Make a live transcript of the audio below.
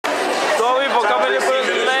coming in for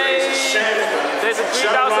the lane. There's a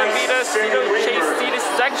 3,000 meters steeplechase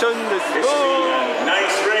section. Let's go.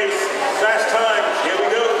 Nice race. Fast time. Here we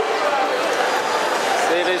go.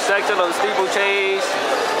 Steeplechase section of steeplechase.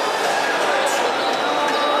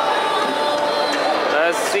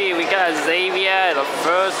 Let's see, we got Xavier, the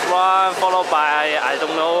first one, followed by, I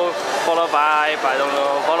don't know, followed by, I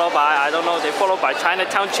don't know, they followed by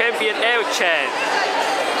Chinatown champion Eric Chen.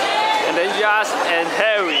 And then Yas and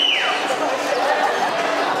Harry.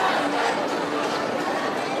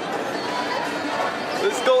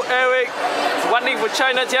 Let's go, Eric. Running for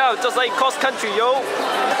Chinatown, just like cross country, yo.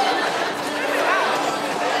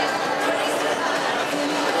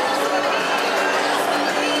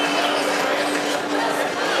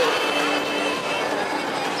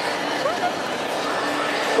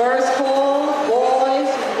 First call, boys,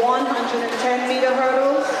 110-meter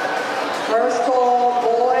hurdles. First call,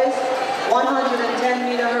 boys,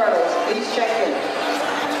 110-meter hurdles. Please check in.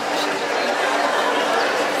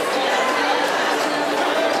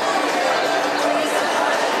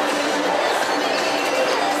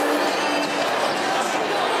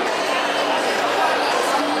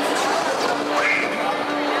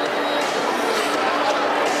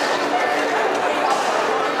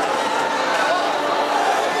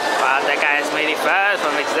 Fast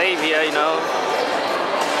from Xavier, you know.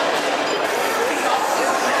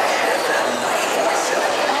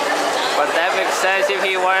 But that makes sense if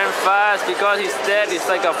he weren't fast because his dad is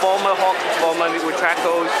like a former track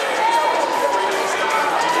coach.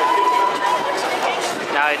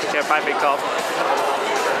 Now it's a pipe cup.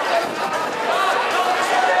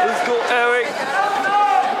 Let's go, Eric.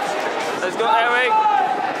 Let's go, Eric.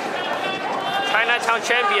 Chinatown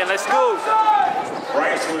champion, let's go.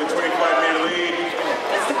 Bryce with a 25-meter lead.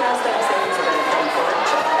 It's the class that savings are going to come for.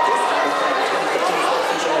 This time,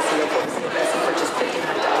 for just $59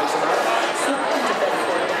 a month. Select into bed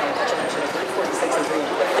for a connection of 346 and 3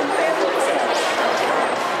 equipped and bed for itself.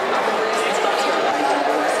 Operations sponsored by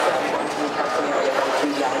West From Parking Area by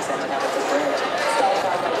 3 Alexander Hamilton Bridge. Stop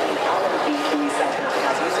by the hour of the Kiwi Second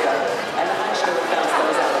as you go. And the high school fence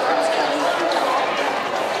goes out across county.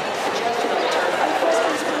 Congestion on the turnpike west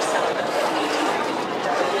is from southbound from 18.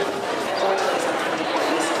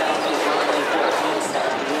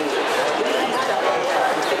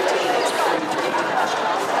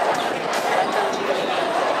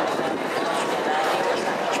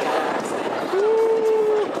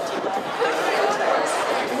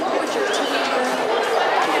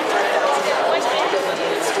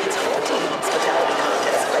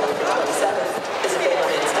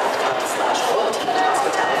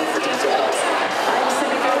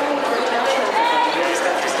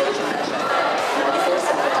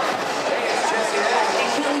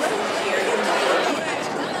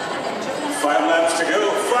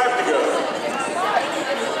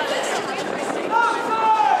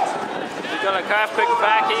 Craft quick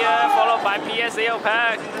back here, followed by PSAO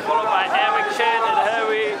pack, followed by Eric Chen and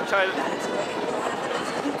Harry.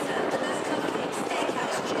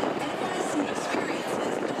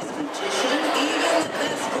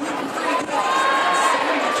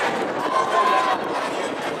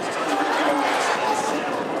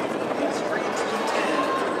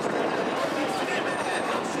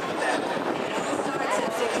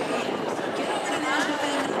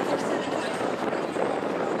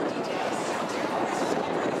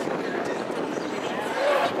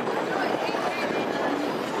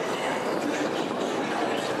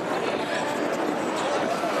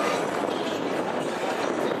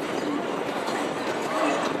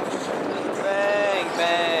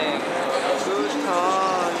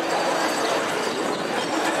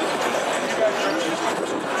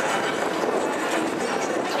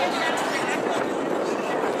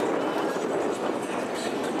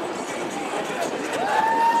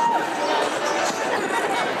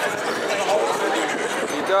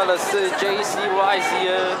 Let's see JC Rice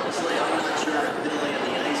here.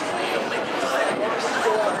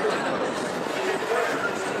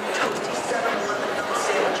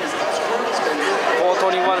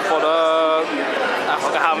 $4.21 for the, I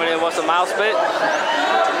forgot how many was the mile split.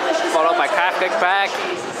 Followed by calf kick back.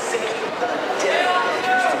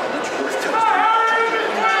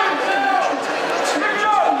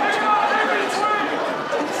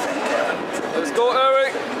 Let's go,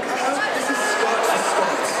 Eric.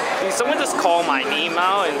 Can someone just call my name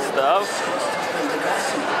out and stuff?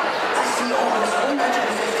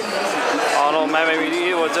 Oh no, man, maybe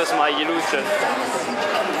it was just my illusion.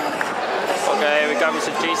 Okay, we got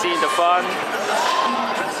Mr. JC in the front.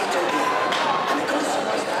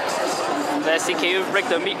 Let's see, can you break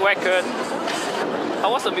the meet record? Oh,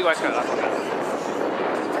 what's the meet record? I forgot.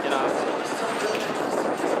 You know.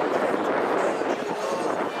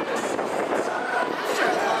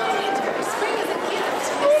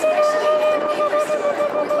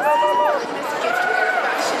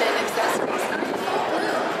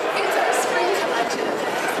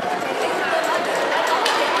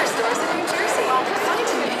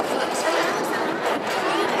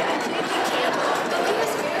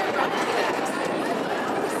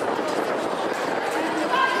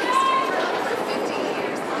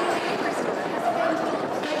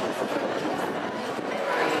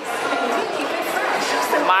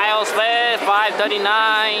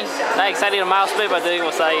 5:39. Not exactly the mile split, but it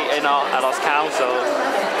was like, you know, I lost count, so.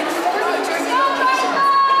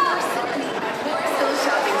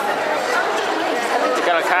 We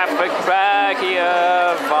got a Catholic flag here,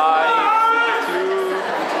 5:52.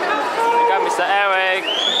 We got Mr. Eric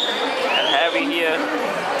and Harry here.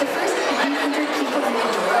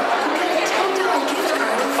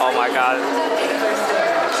 Oh my God.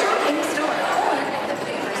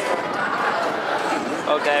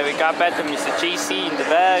 Okay, we got back to Mr. JC in the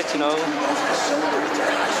back, you know.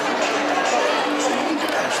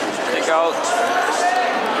 Check out.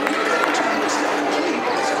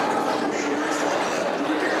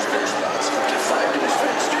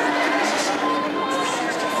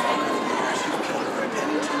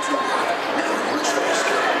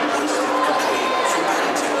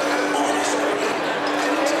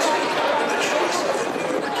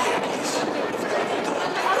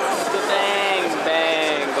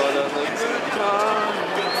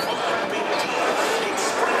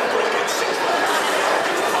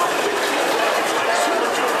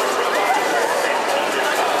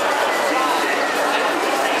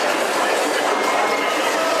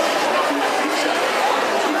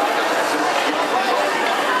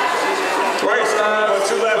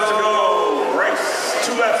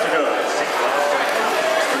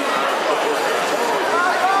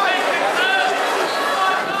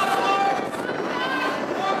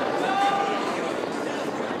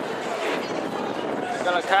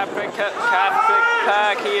 Got a Catholic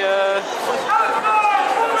pack here.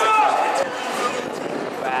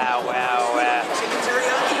 Wow.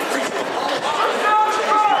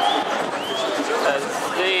 Let's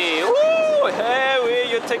see. Woo! Harry,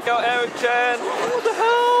 you take out Eric Chen. What the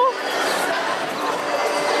hell?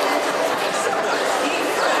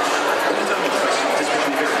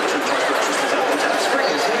 Spring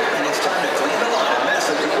is here, and it's time to clean the lot at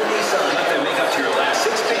Massa Cooper Nissan. Let them make up to your last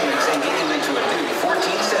 6 payments and get you into a new 14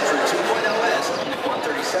 Sentra 2.0S. Only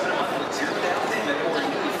 $137 a month with 0 down payment, or a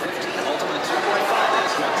new 15 Ultimate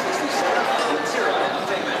 2.5S, $167 a month with 0 down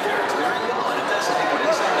payment. They're clearing the lot at Massa Cooper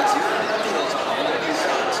Nissan with 0 down deals on all the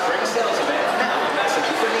Nissan. Spring sales event now at Massa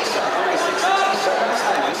Cooper Nissan, 4667 West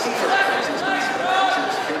Highway, Seaford.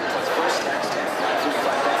 Plus first tax tag,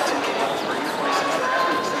 535 back, 10K miles per year, 20 cents per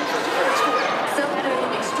hour, 750 credit score. Celebrate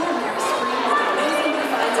an extraordinary spring with amazing new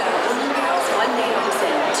finds at our Woodland House one day home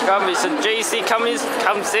sale. Got Mr. JC comes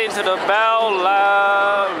into the bell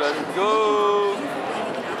lab. Let's go.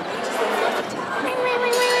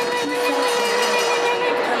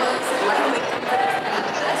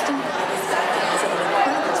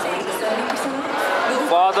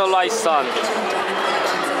 Father like son.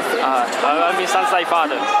 I mean son's like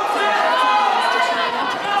father.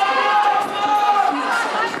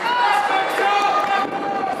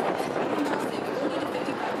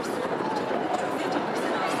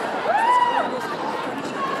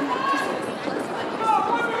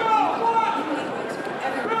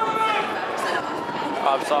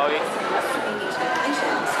 I'm sorry.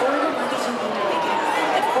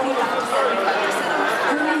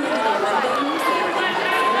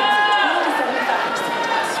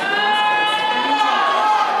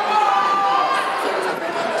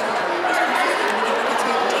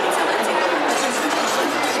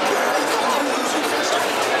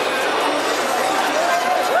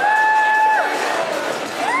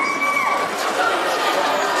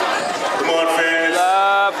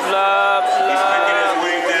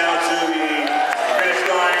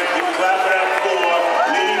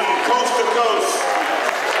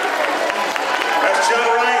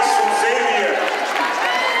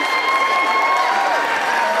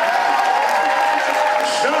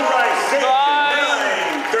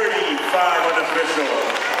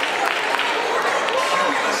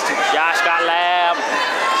 Josh got lab.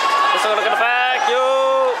 Let's look at the back,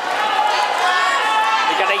 yo.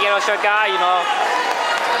 You got that yellow shirt guy, you know.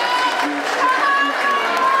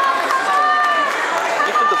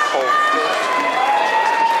 Give him the pole.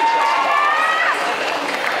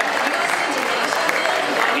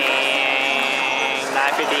 And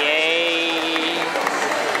 958.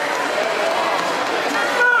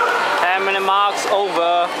 10-minute marks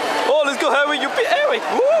over. Oh, let's go, Harry. You beat Eric.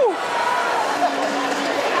 Woo!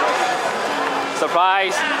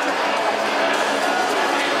 Surprise.